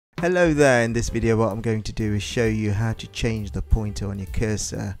Hello there. In this video what I'm going to do is show you how to change the pointer on your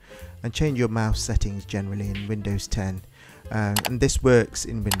cursor and change your mouse settings generally in Windows 10, and this works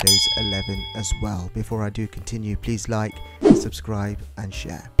in Windows 11 as well. Before I do continue, please like, subscribe and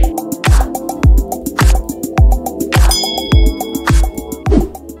share.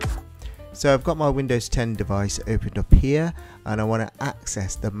 So I've got my Windows 10 device opened up here and I want to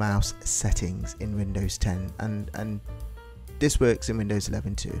access the mouse settings in Windows 10, and this works in Windows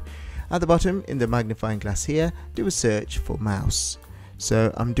 11 too. At the bottom in the magnifying glass here, do a search for mouse.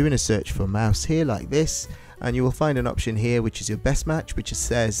 So I'm doing a search for mouse here like this, and you will find an option here which is your best match, which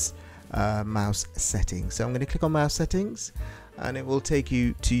says mouse settings. So I'm going to click on mouse settings and it will take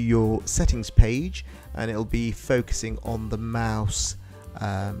you to your settings page, and it will be focusing on the mouse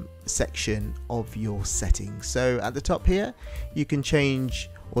section of your settings. So at the top here you can change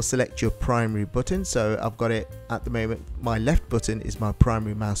or select your primary button. So I've got it at the moment, my left button is my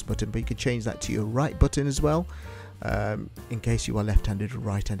primary mouse button, but you can change that to your right button as well. In case you are left-handed or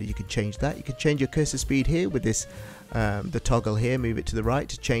right-handed, you can change that. You can change your cursor speed here with this the toggle here, move it to the right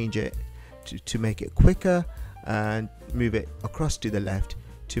to change it to make it quicker, and move it across to the left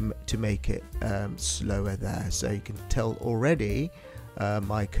to make it slower there. So you can tell already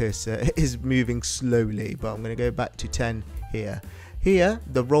my cursor is moving slowly, but I'm going to go back to 10 here. Here,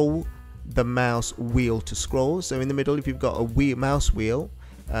 roll the mouse wheel to scroll. So in the middle, if you've got a mouse wheel,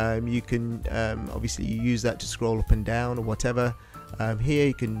 you can obviously use that to scroll up and down or whatever. Here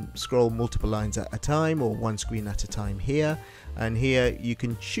you can scroll multiple lines at a time or one screen at a time here. And here you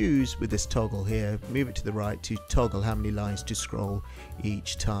can choose with this toggle here, move it to the right to toggle how many lines to scroll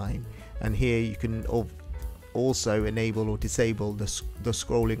each time. And here you can also enable or disable the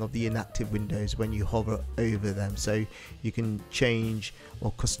scrolling of the inactive windows when you hover over them, so you can change or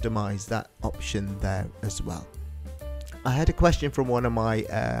customize that option there as well. I had a question from one of my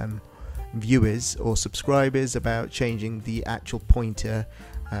viewers or subscribers about changing the actual pointer,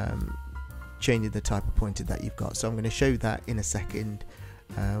 changing the type of pointer that you've got. So I'm going to show that in a second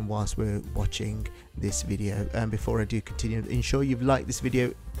whilst we're watching this video. And before I do continue, ensure you've liked this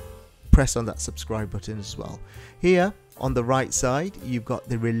video, press on that subscribe button as well. Here on the right side you've got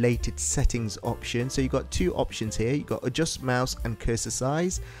the related settings option. So you've got two options here. You've got adjust mouse and cursor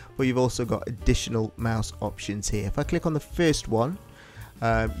size, but you've also got additional mouse options here. If I click on the first one,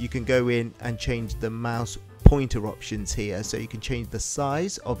 you can go in and change the mouse pointer options here. So you can change the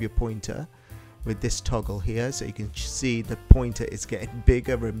size of your pointer with this toggle here, so you can see the pointer is getting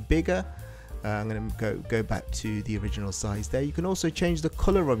bigger and bigger. I'm going to go back to the original size there. You can also change the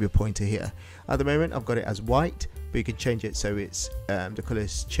color of your pointer here. At the moment I've got it as white, but you can change it so it's the color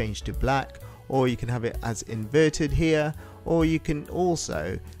is changed to black, or you can have it as inverted here, or you can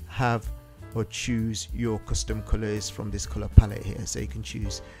also have or choose your custom colors from this color palette here. So you can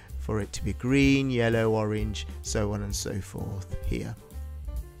choose for it to be green, yellow, orange, so on and so forth here.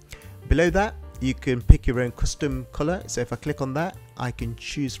 Below that you can pick your own custom color. So if I click on that, I can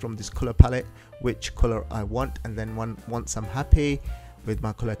choose from this color palette which color I want, and then once I'm happy with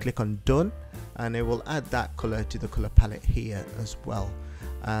my color, click on done, and it will add that color to the color palette here as well.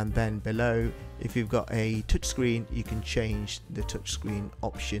 And then below, if you've got a touch screen, you can change the touch screen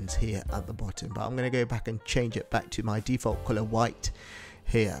options here at the bottom, but I'm going to go back and change it back to my default color white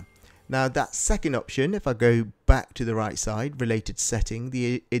here. Now that second option, if I go back to the right side, related setting,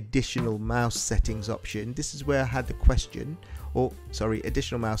 the additional mouse settings option, this is where I had the question, or sorry,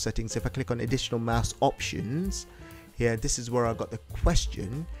 additional mouse settings. If I click on additional mouse options here, this is where I got the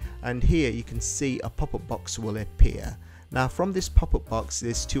question, and here you can see a pop-up box will appear. Now from this pop-up box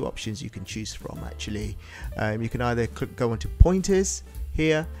there's two options you can choose from actually. You can either go onto pointers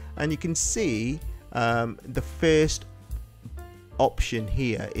here, and you can see the first option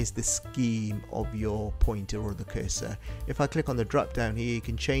here is the scheme of your pointer or the cursor. If I click on the drop down here, you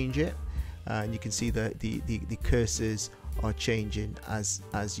can change it, and you can see that the cursors are changing as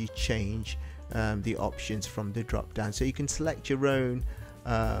you change the options from the drop down. So you can select your own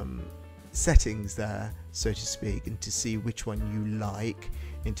settings there, so to speak, and to see which one you like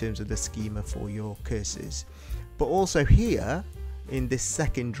in terms of the schema for your cursors. But also here in this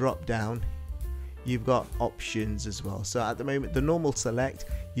second drop down you've got options as well. So at the moment the normal select,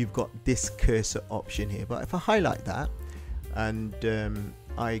 you've got this cursor option here, but if I highlight that and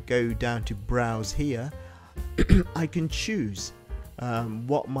I go down to browse here, I can choose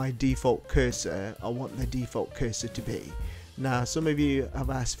what my default cursor, I want the default cursor to be. Now some of you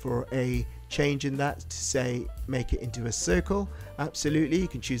have asked for a change in that to say make it into a circle. Absolutely, you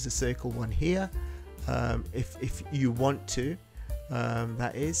can choose the circle one here if you want to.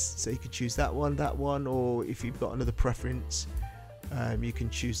 That is, so you can choose that one, or if you've got another preference, You can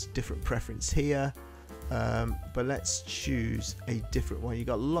choose different preference here, but let's choose a different one. You've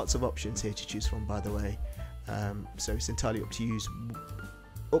got lots of options here to choose from, by the way, so it's entirely up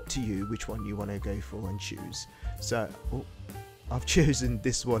to you which one you want to go for and choose. So I've chosen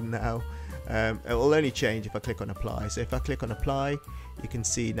this one now. It will only change if I click on apply. So if I click on apply, you can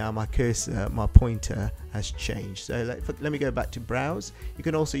see now my cursor, my pointer has changed. So let me go back to browse. You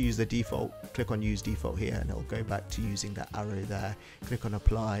can also use the default, click on use default here, and it'll go back to using that arrow there. Click on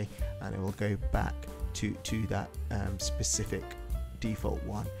apply and it will go back to that specific default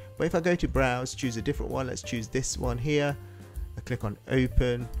one. But if I go to browse, choose a different one, let's choose this one here. I click on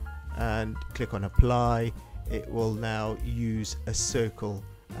open and click on apply. It will now use a circle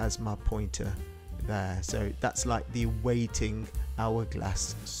as my pointer there. So that's like the waiting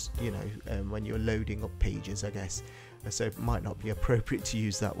hourglass, you know, when you're loading up pages, I guess. So it might not be appropriate to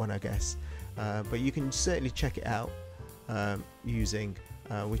use that one, I guess, but you can certainly check it out using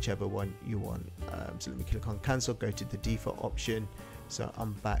whichever one you want. So let me click on cancel, go to the default option. So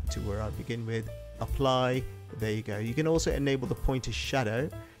I'm back to where I begin with. Apply, there you go. You can also enable the pointer shadow.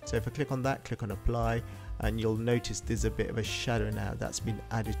 So if I click on that, click on apply, and you'll notice there's a bit of a shadow now that's been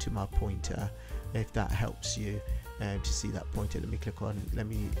added to my pointer. If that helps you to see that pointer, let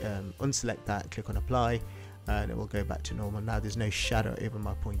me unselect that, click on apply, and it will go back to normal. Now there's no shadow over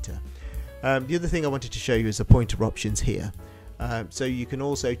my pointer. The other thing I wanted to show you is the pointer options here. So you can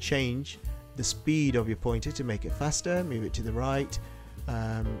also change the speed of your pointer to make it faster, move it to the right,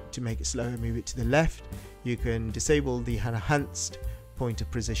 to make it slower, move it to the left. You can disable the enhanced pointer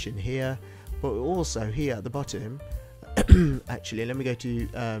precision here, but also here at the bottom actually let me go to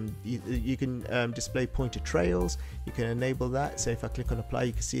you can display pointer trails. You can enable that. So if I click on apply,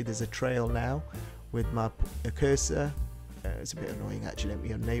 you can see there's a trail now with my cursor. It's a bit annoying actually,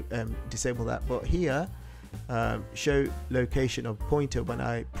 let me disable that. But here show location of pointer when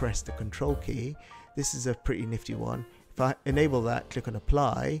I press the control key. This is a pretty nifty one. If I enable that, click on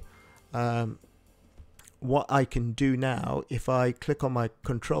apply, what I can do now, if I click on my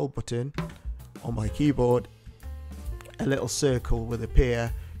control button on my keyboard, a little circle will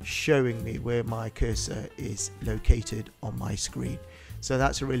appear showing me where my cursor is located on my screen. So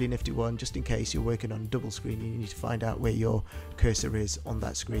that's a really nifty one, just in case you're working on double screen and you need to find out where your cursor is on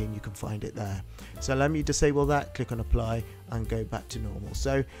that screen, you can find it there. So let me disable that, click on apply, and go back to normal.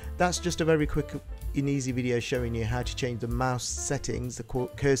 So that's just a very quick and easy video showing you how to change the mouse settings, the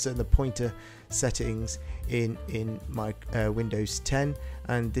cursor and the pointer settings in my Windows 10,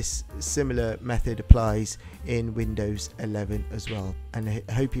 and this similar method applies in Windows 11 as well. And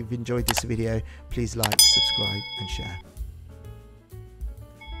I hope you've enjoyed this video. Please like, subscribe and share.